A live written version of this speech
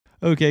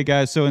Okay,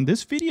 guys, so in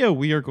this video,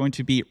 we are going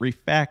to be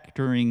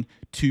refactoring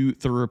to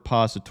the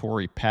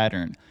repository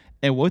pattern.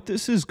 And what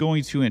this is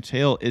going to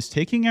entail is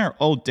taking our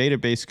old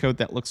database code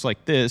that looks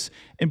like this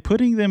and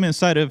putting them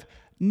inside of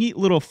neat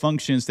little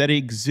functions that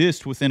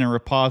exist within a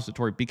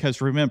repository.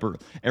 Because remember,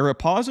 a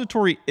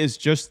repository is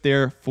just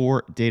there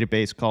for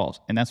database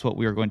calls. And that's what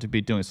we are going to be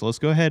doing. So let's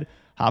go ahead,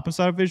 hop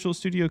inside of Visual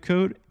Studio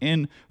Code.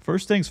 And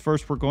first things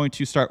first, we're going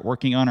to start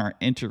working on our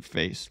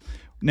interface.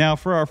 Now,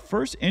 for our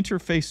first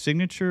interface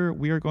signature,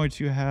 we are going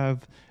to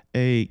have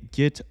a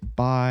get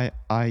by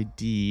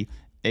ID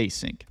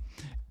async.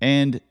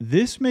 And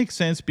this makes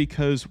sense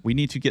because we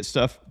need to get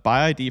stuff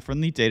by ID from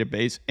the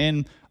database.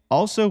 And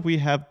also we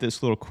have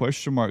this little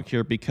question mark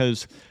here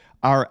because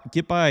our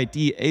get by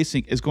ID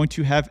async is going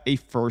to have a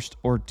first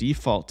or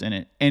default in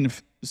it. And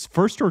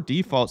first or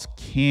defaults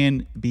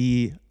can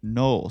be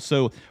null.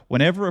 So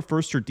whenever a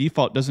first or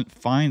default doesn't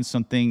find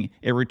something,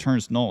 it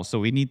returns null. So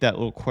we need that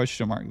little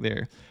question mark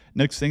there.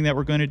 Next thing that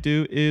we're going to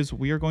do is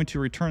we are going to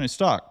return a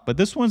stock, but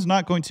this one's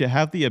not going to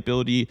have the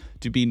ability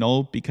to be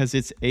null because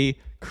it's a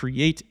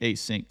create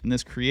async. And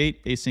this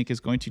create async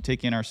is going to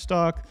take in our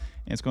stock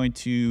and it's going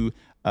to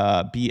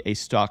be a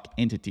stock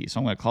entity. So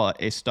I'm going to call it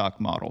a stock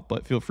model,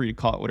 but feel free to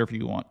call it whatever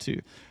you want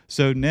to.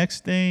 So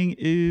next thing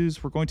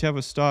is we're going to have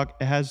a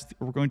stock.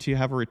 We're going to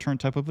have a return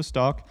type of a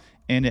stock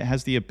and it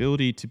has the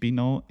ability to be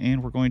null,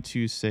 and we're going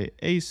to say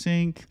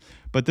async.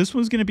 But this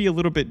one's going to be a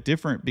little bit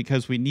different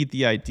because we need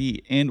the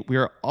ID, and we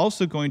are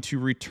also going to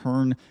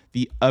return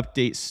the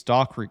update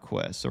stock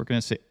request. So we're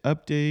going to say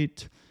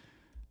update,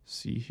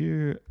 see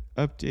here,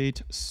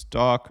 update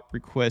stock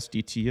request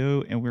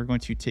DTO, and we're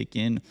going to take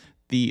in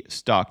the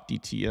stock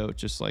DTO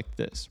just like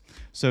this.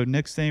 So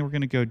next thing, we're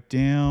going to go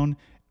down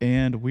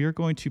and we are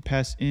going to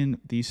pass in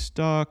the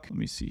stock. Let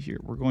me see here.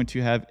 We're going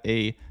to have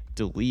a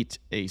delete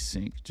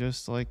async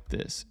just like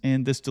this.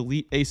 And this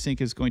delete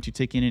async is going to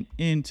take in an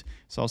int.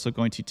 It's also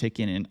going to take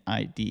in an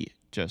ID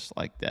just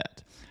like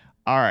that.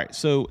 All right,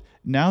 so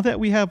now that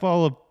we have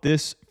all of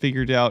this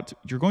figured out,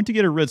 you're going to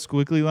get a red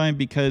squiggly line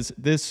because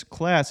this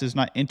class is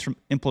not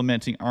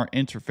implementing our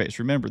interface.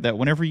 Remember that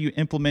whenever you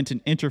implement an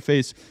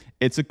interface,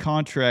 it's a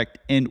contract,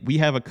 and we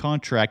have a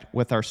contract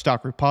with our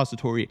stock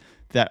repository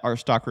that our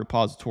stock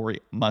repository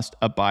must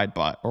abide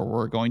by, or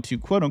we're going to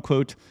quote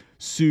unquote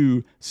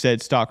sue said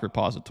stock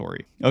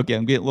repository. Okay,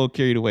 I'm getting a little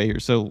carried away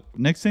here. So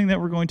next thing that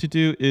we're going to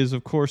do is,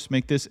 of course,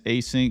 make this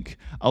async.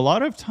 A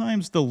lot of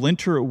times the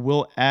linter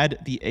will add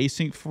the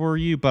async for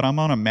you, but I'm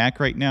on a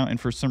Mac right now, and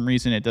for some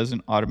reason it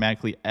doesn't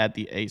automatically add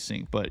the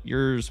async, but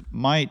yours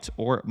might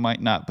or it might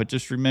not. But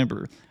just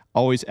remember,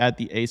 always add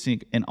the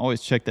async and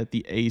always check that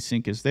the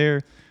async is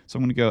there. So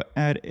I'm going to go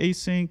add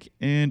async,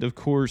 and of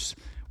course,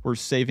 we're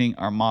saving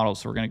our model,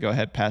 so we're going to go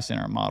ahead, pass in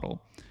our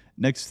model.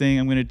 Next thing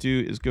I'm going to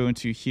do is go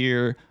into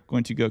here,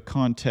 going to go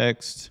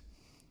context.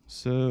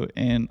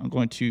 And I'm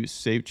going to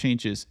save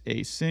changes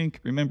async.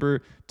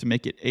 Remember to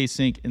make it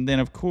async. And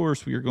then of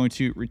course we are going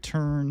to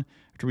return,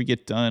 after we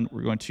get done,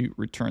 we're going to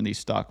return the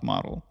stock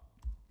model.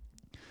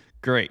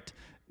 Great.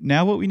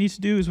 Now what we need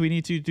to do is we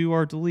need to do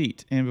our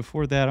delete. And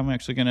before that, I'm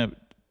actually going to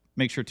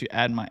make sure to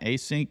add my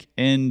async,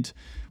 and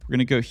we're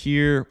going to go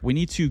here. We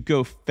need to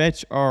go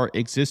fetch our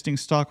existing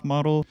stock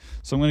model.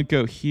 So I'm going to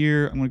go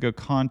here. I'm going to go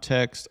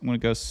context. I'm going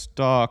to go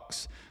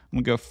stocks. I'm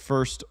going to go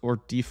first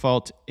or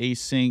default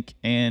async.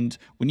 And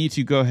we need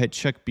to go ahead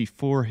check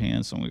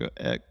beforehand. So I'm going to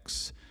go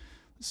x.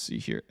 Let's see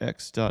here.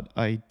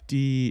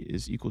 X.id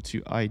is equal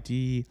to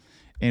ID.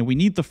 And we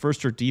need the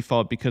first or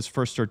default because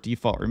first or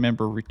default,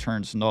 remember,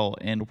 returns null.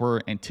 And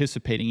we're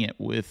anticipating it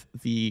with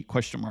the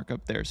question mark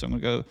up there. So I'm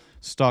going to go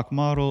stock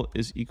model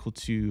is equal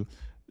to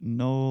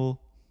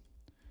null.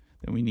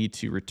 Then we need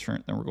to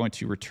return, then we're going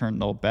to return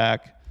null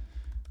back.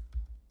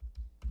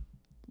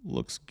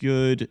 Looks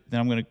good. Then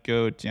I'm going to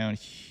go down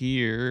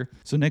here.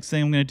 So next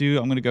thing I'm going to do,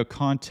 I'm going to go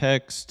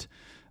context,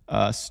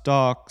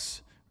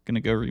 stocks, I'm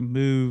going to go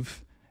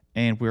remove,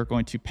 and we're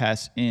going to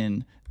pass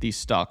in the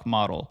stock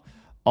model.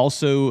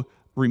 Also,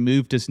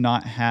 remove does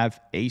not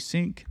have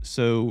async,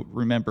 so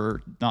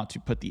remember not to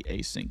put the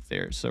async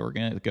there. So we're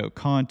going to go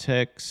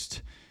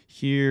context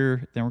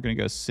here, then we're going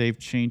to go save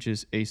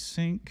changes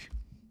async.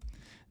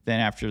 Then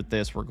after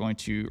this, we're going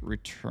to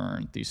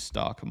return the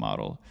stock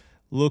model.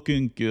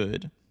 Looking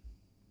good.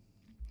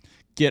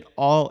 Get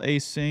all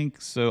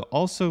async. So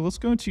also, let's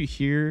go into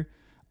here.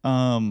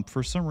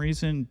 For some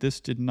reason, this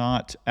did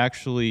not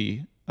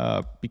actually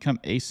become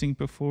async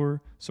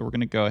before. So we're going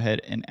to go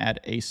ahead and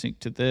add async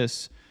to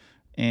this.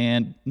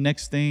 And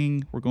next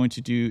thing we're going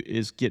to do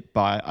is get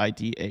by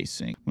ID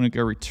async. I'm going to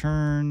go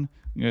return,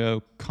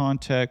 go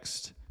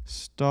context,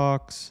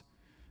 stocks,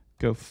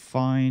 go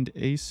find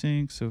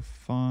async. So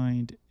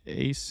find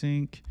async,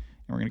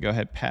 and we're going to go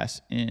ahead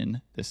pass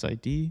in this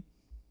ID,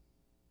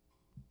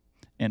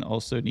 and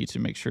also need to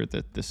make sure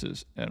that this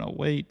is an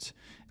await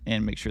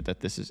and make sure that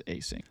this is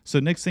async. So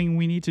next thing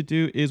we need to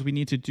do is we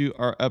need to do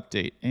our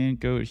update and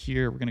go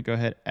here. We're going to go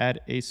ahead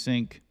add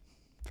async.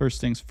 First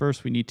things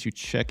first, we need to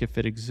check if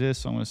it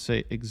exists. So I'm going to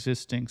say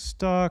existing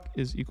stock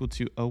is equal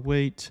to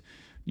await.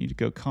 You need to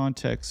go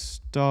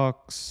context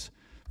stocks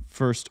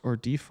first or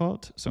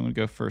default. So I'm going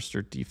to go first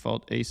or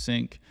default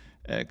async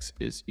x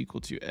is equal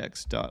to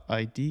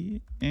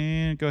x.id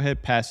and go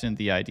ahead, pass in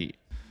the ID.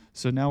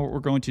 So now what we're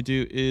going to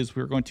do is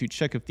we're going to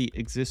check if the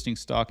existing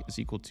stock is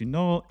equal to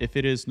null. If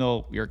it is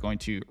null, we are going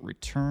to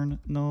return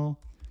null.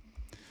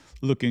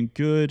 Looking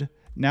good.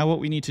 Now what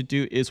we need to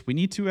do is we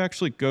need to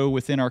actually go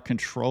within our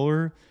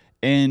controller,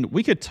 and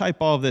we could type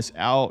all of this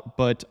out,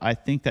 but I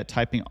think that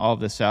typing all of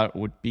this out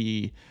would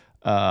be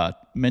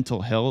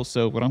mental hell.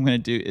 So what I'm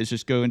going to do is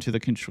just go into the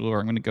controller.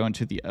 I'm going to go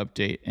into the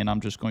update, and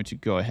I'm just going to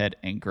go ahead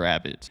and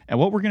grab it. And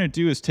what we're going to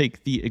do is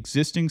take the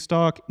existing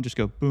stock and just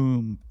go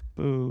boom,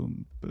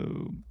 boom,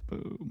 boom,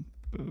 boom,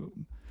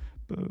 boom,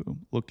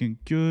 boom. Looking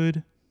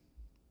good.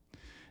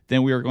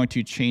 Then we are going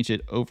to change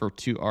it over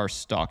to our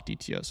stock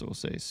DTO. So we'll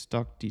say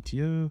stock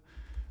DTO.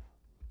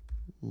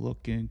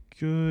 Looking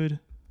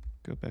good.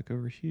 Go back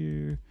over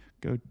here.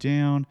 Go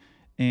down.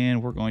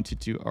 And we're going to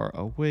do our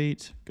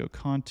await. Go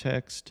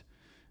context.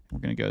 We're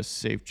going to go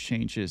save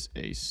changes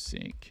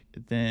async.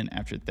 Then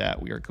after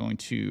that, we are going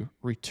to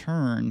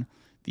return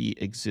the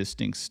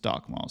existing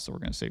stock model. So we're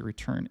going to say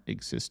return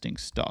existing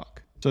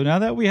stock. So now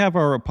that we have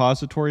our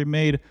repository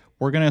made,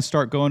 we're going to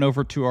start going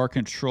over to our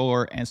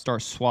controller and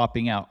start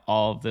swapping out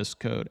all of this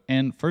code.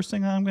 And first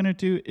thing I'm going to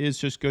do is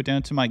just go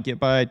down to my get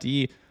by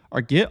ID.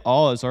 Our get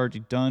all is already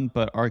done,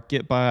 but our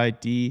get by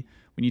ID,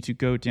 we need to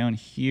go down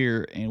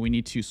here and we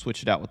need to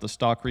switch it out with the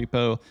stock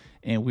repo.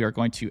 And we are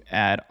going to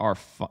add our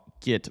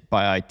get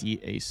by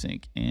ID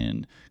async.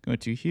 And go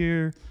to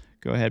here,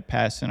 go ahead,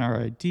 pass in our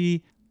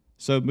ID.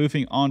 So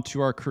moving on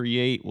to our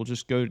create, we'll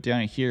just go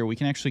down here. We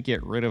can actually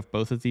get rid of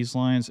both of these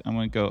lines. I'm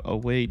going to go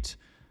await.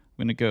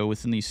 I'm going to go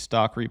within the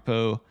stock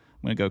repo.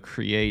 I'm going to go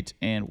create,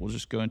 and we'll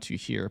just go into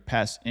here,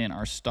 pass in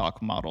our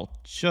stock model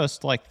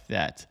just like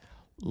that.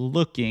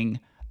 Looking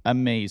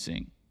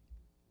amazing.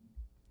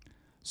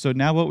 So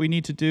now what we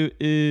need to do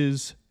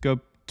is go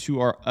to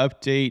our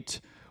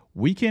update.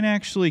 We can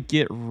actually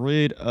get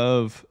rid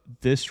of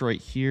this right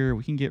here.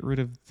 We can get rid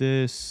of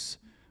this.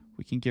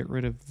 We can get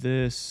rid of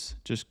this.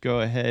 Just go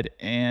ahead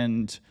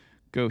and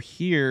go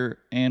here.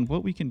 And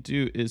what we can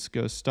do is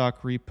go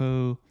stock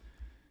repo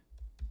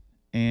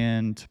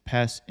and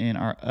pass in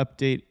our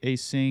update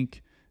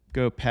async,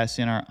 go pass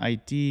in our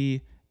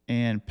ID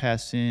and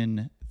pass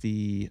in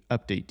the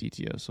update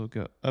DTO. So we'll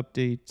go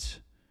update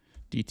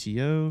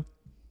DTO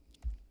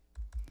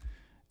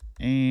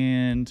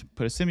and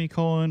put a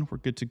semicolon. We're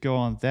good to go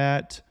on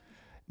that.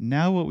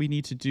 Now what we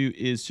need to do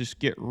is just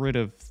get rid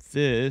of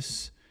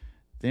this.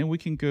 Then we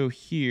can go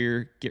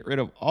here, get rid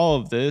of all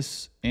of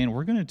this, and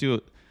we're going to do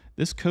it.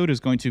 This code is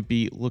going to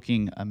be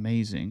looking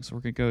amazing. So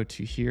we're going to go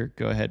to here,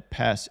 go ahead,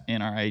 pass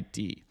in our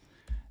ID.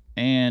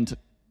 And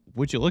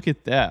would you look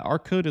at that? Our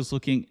code is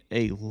looking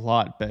a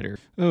lot better.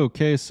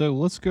 Okay, so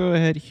let's go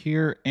ahead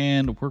here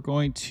and we're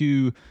going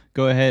to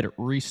go ahead,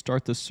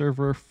 restart the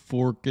server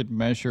for good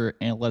measure,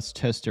 and let's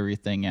test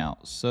everything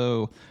out.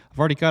 So I've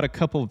already got a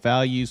couple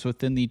values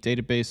within the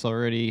database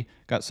already,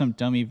 got some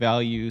dummy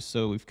values.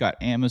 So we've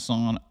got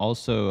Amazon,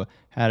 also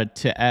had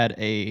to add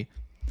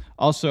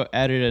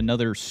added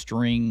another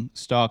string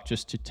stock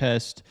just to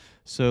test.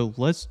 So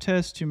let's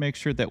test to make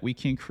sure that we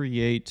can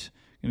create.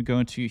 I'm going to go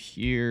into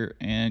here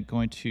and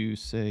going to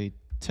say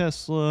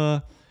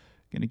Tesla.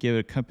 Going to give it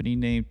a company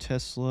name,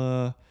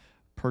 Tesla.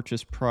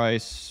 Purchase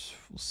price,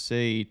 we'll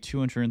say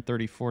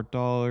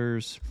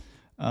 $234.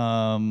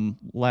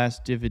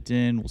 Last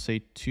dividend, we'll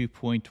say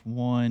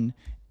 2.1.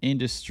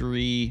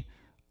 Industry,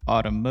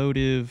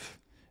 automotive.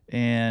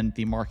 And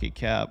the market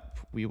cap,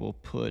 we will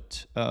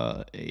put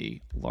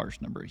a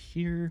large number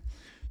here.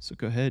 So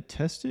go ahead,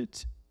 test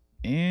it.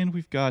 And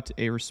we've got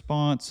a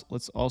response.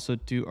 Let's also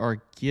do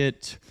our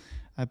get.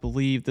 I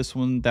believe this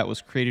one that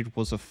was created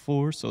was a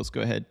 4, so let's go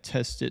ahead,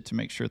 test it to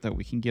make sure that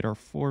we can get our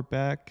 4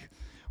 back.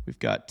 We've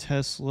got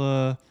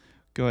Tesla.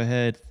 Go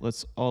ahead,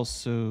 let's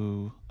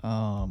also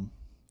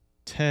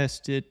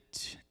test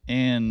it,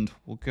 and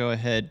we'll go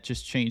ahead,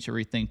 just change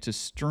everything to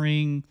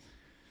string.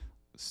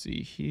 Let's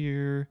see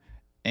here,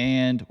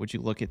 and would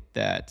you look at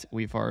that?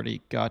 We've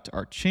already got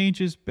our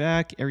changes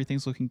back.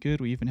 Everything's looking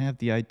good. We even have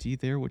the ID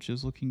there, which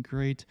is looking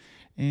great.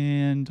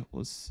 And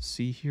let's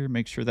see here,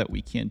 make sure that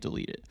we can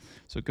delete it.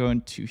 So go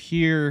into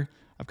here.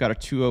 I've got a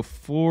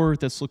 204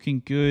 that's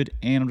looking good.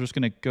 And I'm just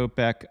going to go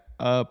back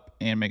up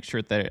and make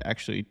sure that it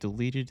actually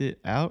deleted it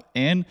out.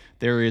 And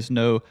there is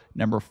no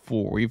number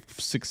 4. We've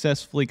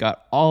successfully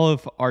got all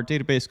of our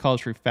database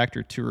calls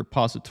refactored to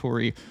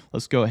repository.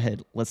 Let's go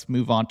ahead. Let's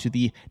move on to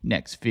the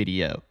next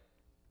video.